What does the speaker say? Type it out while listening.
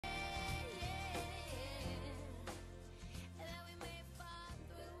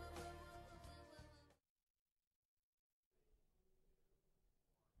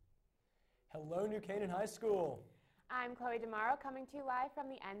Hello, New Canaan High School. I'm Chloe DeMauro coming to you live from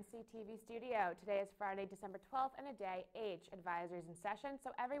the NCTV studio. Today is Friday, December 12th, and a day H. Advisories in session, so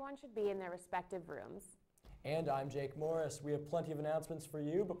everyone should be in their respective rooms. And I'm Jake Morris. We have plenty of announcements for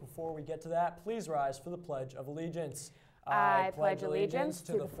you, but before we get to that, please rise for the Pledge of Allegiance. I pledge allegiance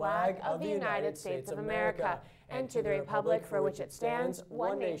to the flag of the United States of America and to the republic for which it stands,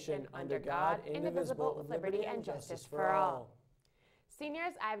 one nation, under God, indivisible, with liberty and justice for all.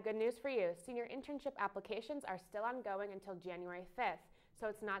 Seniors, I have good news for you. Senior internship applications are still ongoing until January 5th, so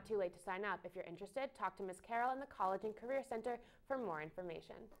it's not too late to sign up. If you're interested, talk to Ms. Carroll in the College and Career Center for more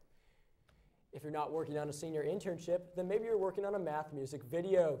information. If you're not working on a senior internship, then maybe you're working on a math music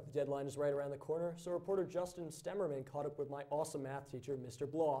video. The deadline is right around the corner, so reporter Justin Stemmerman caught up with my awesome math teacher, Mr.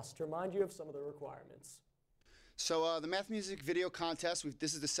 Bloss, to remind you of some of the requirements. So the math music video contest,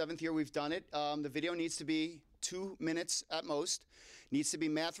 this is the 7th year we've done it. The video needs to be 2 minutes at most. Needs to be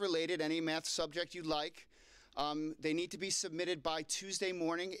math related, any math subject you'd like. They need to be submitted by Tuesday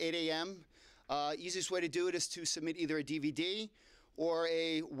morning, 8 a.m. Easiest way to do it is to submit either a DVD or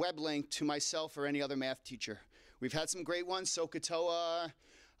a web link to myself or any other math teacher. We've had some great ones, SOHCAHTOA,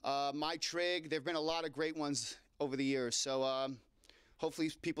 MyTrig. There have been a lot of great ones over the years. So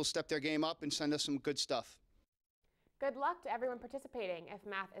hopefully people step their game up and send us some good stuff. Good luck to everyone participating. If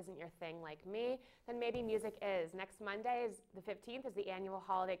math isn't your thing like me, then maybe music is. Next Monday, the 15th, is the annual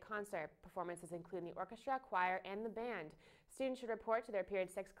holiday concert. Performances include the orchestra, choir, and the band. Students should report to their Period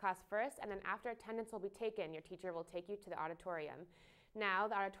 6 class first, and then after attendance will be taken, your teacher will take you to the auditorium. Now,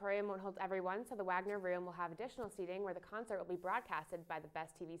 the auditorium won't hold everyone, so the Wagner Room will have additional seating where the concert will be broadcasted by the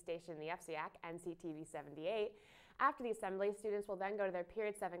best TV station in the FCIAC, NCTV 78. After the assembly, students will then go to their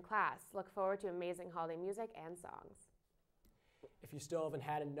Period 7 class. Look forward to amazing holiday music and songs. If you still haven't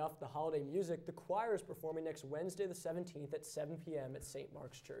had enough of the holiday music, the choir is performing next Wednesday the 17th at 7 p.m. at St.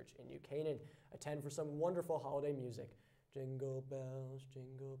 Mark's Church in New Canaan. Attend for some wonderful holiday music. Jingle bells,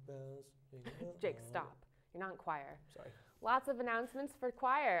 jingle bells, jingle bells. Jake, stop. You're not in choir. Sorry. Lots of announcements for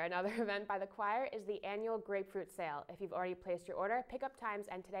choir. Another event by the choir is the annual grapefruit sale. If you've already placed your order, pickup times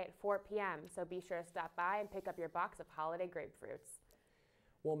end today at 4 p.m., so be sure to stop by and pick up your box of holiday grapefruits.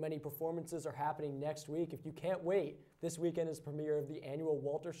 Well, many performances are happening next week. If you can't wait, this weekend is the premiere of the annual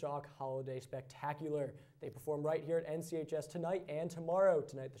Walter Schock Holiday Spectacular. They perform right here at NCHS tonight and tomorrow.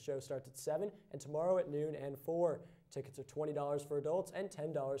 Tonight the show starts at 7 and tomorrow at noon and 4. Tickets are $20 for adults and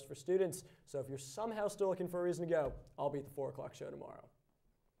 $10 for students. So if you're somehow still looking for a reason to go, I'll be at the 4 o'clock show tomorrow.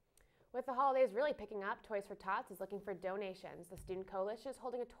 With the holidays really picking up, Toys for Tots is looking for donations. The Student Coalition is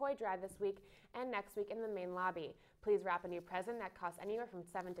holding a toy drive this week and next week in the main lobby. Please wrap a new present that costs anywhere from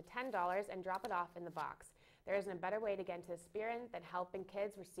 $7 to $10 and drop it off in the box. There isn't a better way to get into the spirit than helping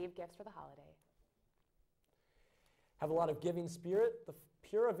kids receive gifts for the holiday. Have a lot of giving spirit? The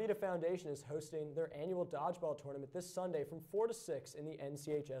Pura Vida Foundation is hosting their annual dodgeball tournament this Sunday from 4 to 6 in the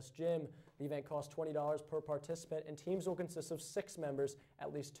NCHS gym. The event costs $20 per participant, and teams will consist of 6 members,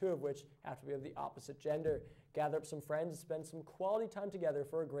 at least 2 of which have to be of the opposite gender. Gather up some friends and spend some quality time together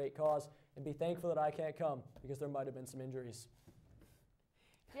for a great cause, and be thankful that I can't come because there might have been some injuries.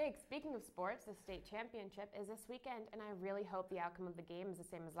 Jake, speaking of sports, the state championship is this weekend, and I really hope the outcome of the game is the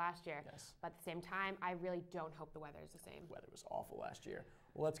same as last year. Yes. But at the same time, I really don't hope the weather is the same. The weather was awful last year.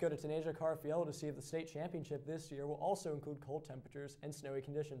 Well, let's go to Tanisha Carfiello to see if the state championship this year will also include cold temperatures and snowy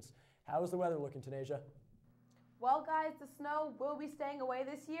conditions. How is the weather looking, Tanisha? Well, guys, the snow will be staying away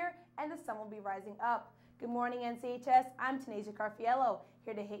this year, and the sun will be rising up. Good morning, NCHS. I'm Tanisha Carfiello,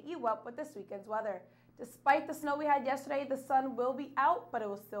 here to hit you up with this weekend's weather. Despite the snow we had yesterday, the sun will be out, but it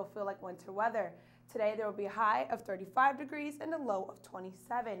will still feel like winter weather. Today, there will be a high of 35 degrees and a low of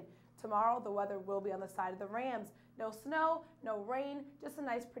 27. Tomorrow, the weather will be on the side of the Rams. No snow, no rain, just a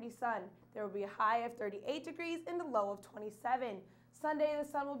nice pretty sun. There will be a high of 38 degrees and a low of 27. Sunday, the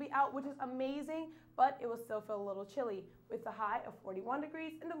sun will be out, which is amazing, but it will still feel a little chilly, with a high of 41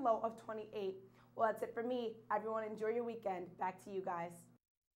 degrees and a low of 28. Well, that's it for me. Everyone, enjoy your weekend. Back to you guys.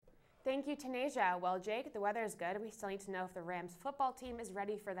 Thank you, Tanisha. Well, Jake, the weather is good. We still need to know if the Rams football team is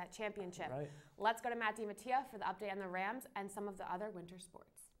ready for that championship. Right. Let's go to Matt DiMattia for the update on the Rams and some of the other winter sports.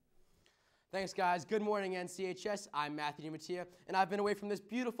 Thanks, guys. Good morning, NCHS. I'm Matthew DiMattia, and I've been away from this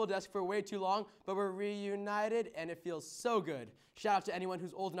beautiful desk for way too long, but we're reunited, and it feels so good. Shout out to anyone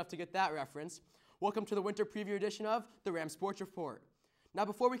who's old enough to get that reference. Welcome to the winter preview edition of the Rams Sports Report. Now,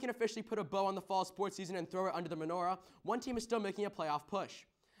 before we can officially put a bow on the fall sports season and throw it under the menorah, one team is still making a playoff push.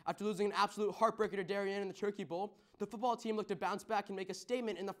 After losing an absolute heartbreaker to Darien in the Turkey Bowl, the football team looked to bounce back and make a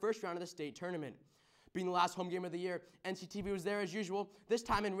statement in the first round of the state tournament. Being the last home game of the year, NCTV was there as usual, this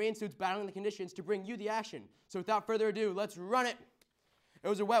time in rain suits battling the conditions to bring you the action. So without further ado, let's run it! It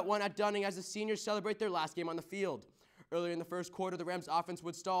was a wet one at Dunning as the seniors celebrate their last game on the field. Earlier in the first quarter, the Rams offense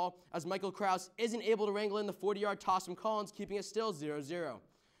would stall as Michael Krause isn't able to wrangle in the 40-yard toss from Collins, keeping it still 0-0.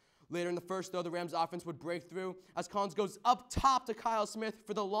 Later in the first, though, the Rams offense would break through as Collins goes up top to Kyle Smith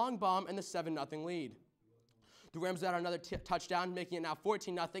for the long bomb and the 7-0 lead. The Rams would add another touchdown, making it now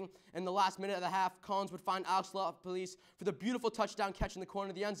 14-0. In the last minute of the half, Collins would find Alex LaPolice for the beautiful touchdown catch in the corner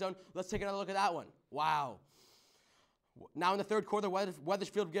of the end zone. Let's take another look at that one. Wow. Now in the third quarter,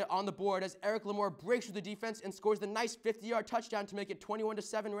 Wethersfield would get on the board as Eric Lamore breaks through the defense and scores the nice 50-yard touchdown to make it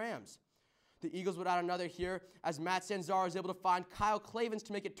 21-7 Rams. The Eagles would add another here as Matt Sanzaro is able to find Kyle Clavens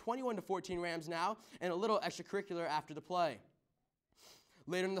to make it 21-14 Rams now, and a little extracurricular after the play.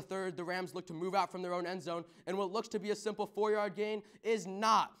 Later in the third, the Rams look to move out from their own end zone, and what looks to be a simple 4-yard gain is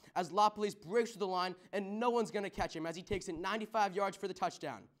not, as LaPolice breaks through the line, and no one's going to catch him as he takes it 95 yards for the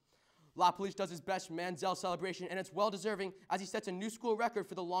touchdown. LaPolice does his best Manziel celebration, and it's well-deserving as he sets a new school record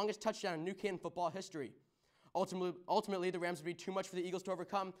for the longest touchdown in New Canton football history. Ultimately, the Rams would be too much for the Eagles to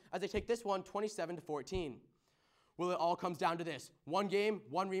overcome as they take this one 27-14. Well, it all comes down to this. One game,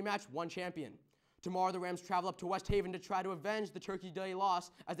 one rematch, one champion. Tomorrow, the Rams travel up to West Haven to try to avenge the Turkey Day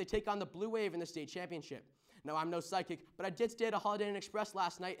loss as they take on the Blue Wave in the state championship. Now, I'm no psychic, but I did stay at a Holiday Inn Express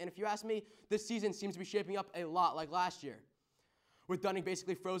last night, and if you ask me, this season seems to be shaping up a lot like last year. With Dunning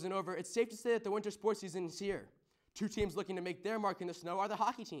basically frozen over, it's safe to say that the winter sports season is here. Two teams looking to make their mark in the snow are the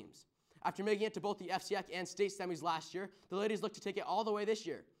hockey teams. After making it to both the FCIAC and state semis last year, the ladies look to take it all the way this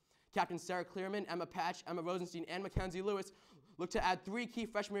year. Captains Sarah Clearman, Emma Patch, Emma Rosenstein, and Mackenzie Lewis look to add 3 key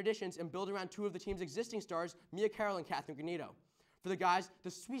freshman additions and build around 2 of the team's existing stars, Mia Carroll and Catherine Granito. For the guys,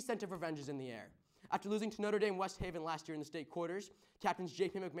 the sweet scent of revenge is in the air. After losing to Notre Dame West Haven last year in the state quarters, captains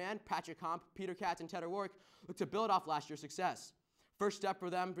J.P. McMahon, Patrick Comp, Peter Katz, and Ted O'Rourke look to build off last year's success. First step for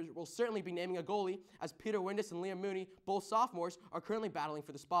them will certainly be naming a goalie, as Peter Windus and Liam Mooney, both sophomores, are currently battling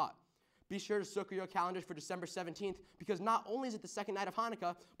for the spot. Be sure to circle your calendars for December 17th, because not only is it the second night of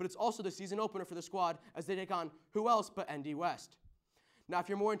Hanukkah, but it's also the season opener for the squad as they take on who else but ND West. Now, if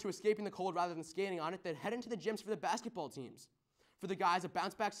you're more into escaping the cold rather than skating on it, then head into the gyms for the basketball teams. For the guys, a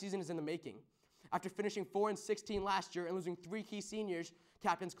bounce-back season is in the making. After finishing 4-16 last year and losing 3 key seniors,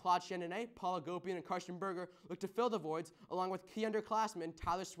 captains Claude Chandonnet, Paula Gopian, and Karsten Berger look to fill the voids, along with key underclassmen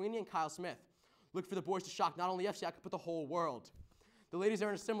Tyler Sweeney and Kyle Smith. Look for the boys to shock not only FCIAC, but the whole world. The ladies are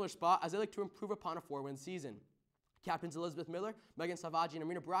in a similar spot as they look to improve upon a 4-win season. Captains Elizabeth Miller, Megan Salvaggi, and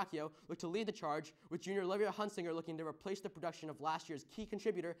Amina Baracchio look to lead the charge, with junior Olivia Hunsinger looking to replace the production of last year's key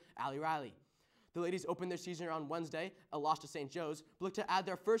contributor, Allie Riley. The ladies opened their season on Wednesday, a loss to St. Joe's, but look to add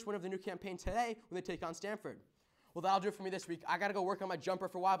their first win of the new campaign today when they take on Stanford. Well, that'll do it for me this week. I gotta go work on my jumper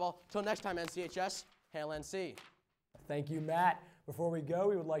for Y-ball. Till next time, NCHS, hail NC. Thank you, Matt. Before we go,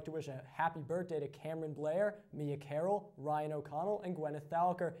 we would like to wish a happy birthday to Cameron Blair, Mia Carroll, Ryan O'Connell, and Gwyneth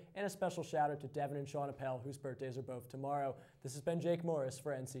Thalker, and a special shout out to Devin and Sean Appel, whose birthdays are both tomorrow. This has been Jake Morris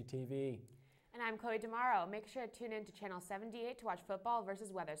for NCTV. And I'm Chloe Demaro. Make sure to tune in to Channel 78 to watch football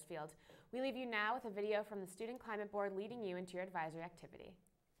versus Wethersfield. We leave you now with a video from the Student Climate Board leading you into your advisory activity.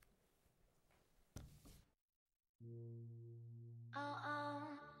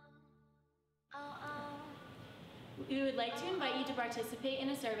 We would like to invite you to participate in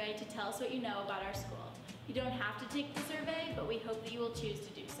a survey to tell us what you know about our school. You don't have to take the survey, but we hope that you will choose to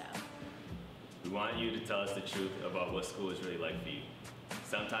do so. We want you to tell us the truth about what school is really like for you.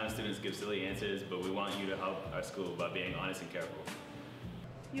 Sometimes students give silly answers, but we want you to help our school by being honest and careful.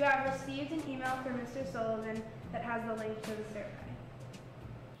 You have received an email from Mr. Sullivan that has the link to the survey.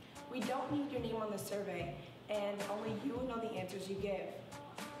 We don't need your name on the survey, and only you will know the answers you give.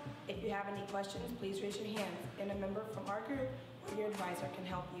 If you have any questions, please raise your hand, and a member from our group or your advisor can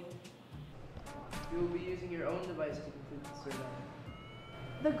help you. You will be using your own device to complete the survey.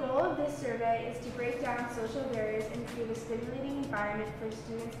 The goal of this survey is to break down social barriers and create a stimulating environment for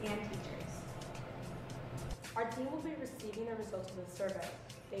students and teachers. Our team will be receiving the results of the survey.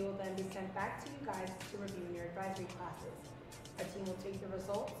 They will then be sent back to you guys to review in your advisory classes. Our team will take the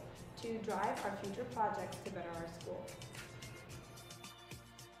results to drive our future projects to better our school.